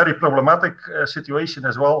a very problematic situation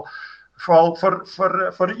as well. For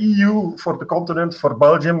EU, for the continent, for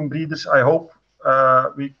Belgian breeders, I hope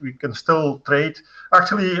we can still trade.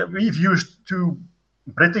 Actually, we've used 2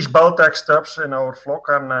 British Beltex stuffs in our flock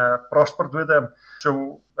and prospered with them.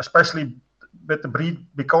 So especially with the breed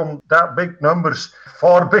become that big numbers,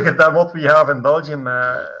 far bigger than what we have in Belgium.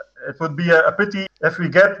 It would be a pity if we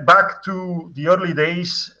get back to the early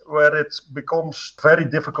days where it becomes very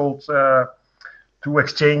difficult to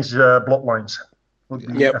exchange bloodlines.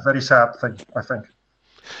 Would be a very sad thing, I think.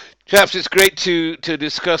 Chaps, it's great to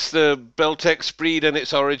discuss the Beltex breed and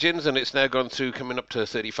its origins, and it's now gone through coming up to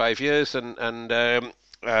 35 years, and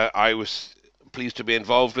I was pleased to be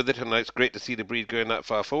involved with it, and it's great to see the breed going that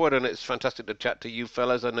far forward, and it's fantastic to chat to you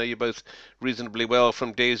fellas. I know you both reasonably well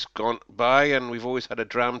from days gone by, and we've always had a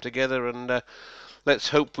dram together, and let's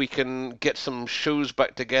hope we can get some shows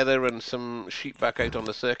back together and some sheep back out on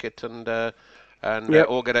the circuit, and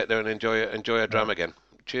all get out there and enjoy a dram again.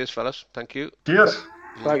 Cheers, fellas. Thank you. Cheers.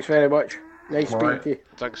 Thanks very much. Nice speaking to you.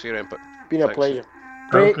 Thanks for your input. Been a pleasure.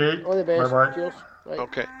 Great. Okay. All the best. Bye-bye. Cheers. Bye.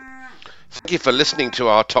 Okay. Thank you for listening to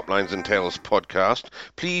our Top Lines and Tails podcast.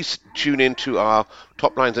 Please tune in to our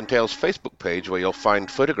Top Lines and Tails Facebook page where you'll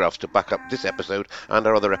find photographs to back up this episode and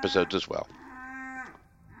our other episodes as well.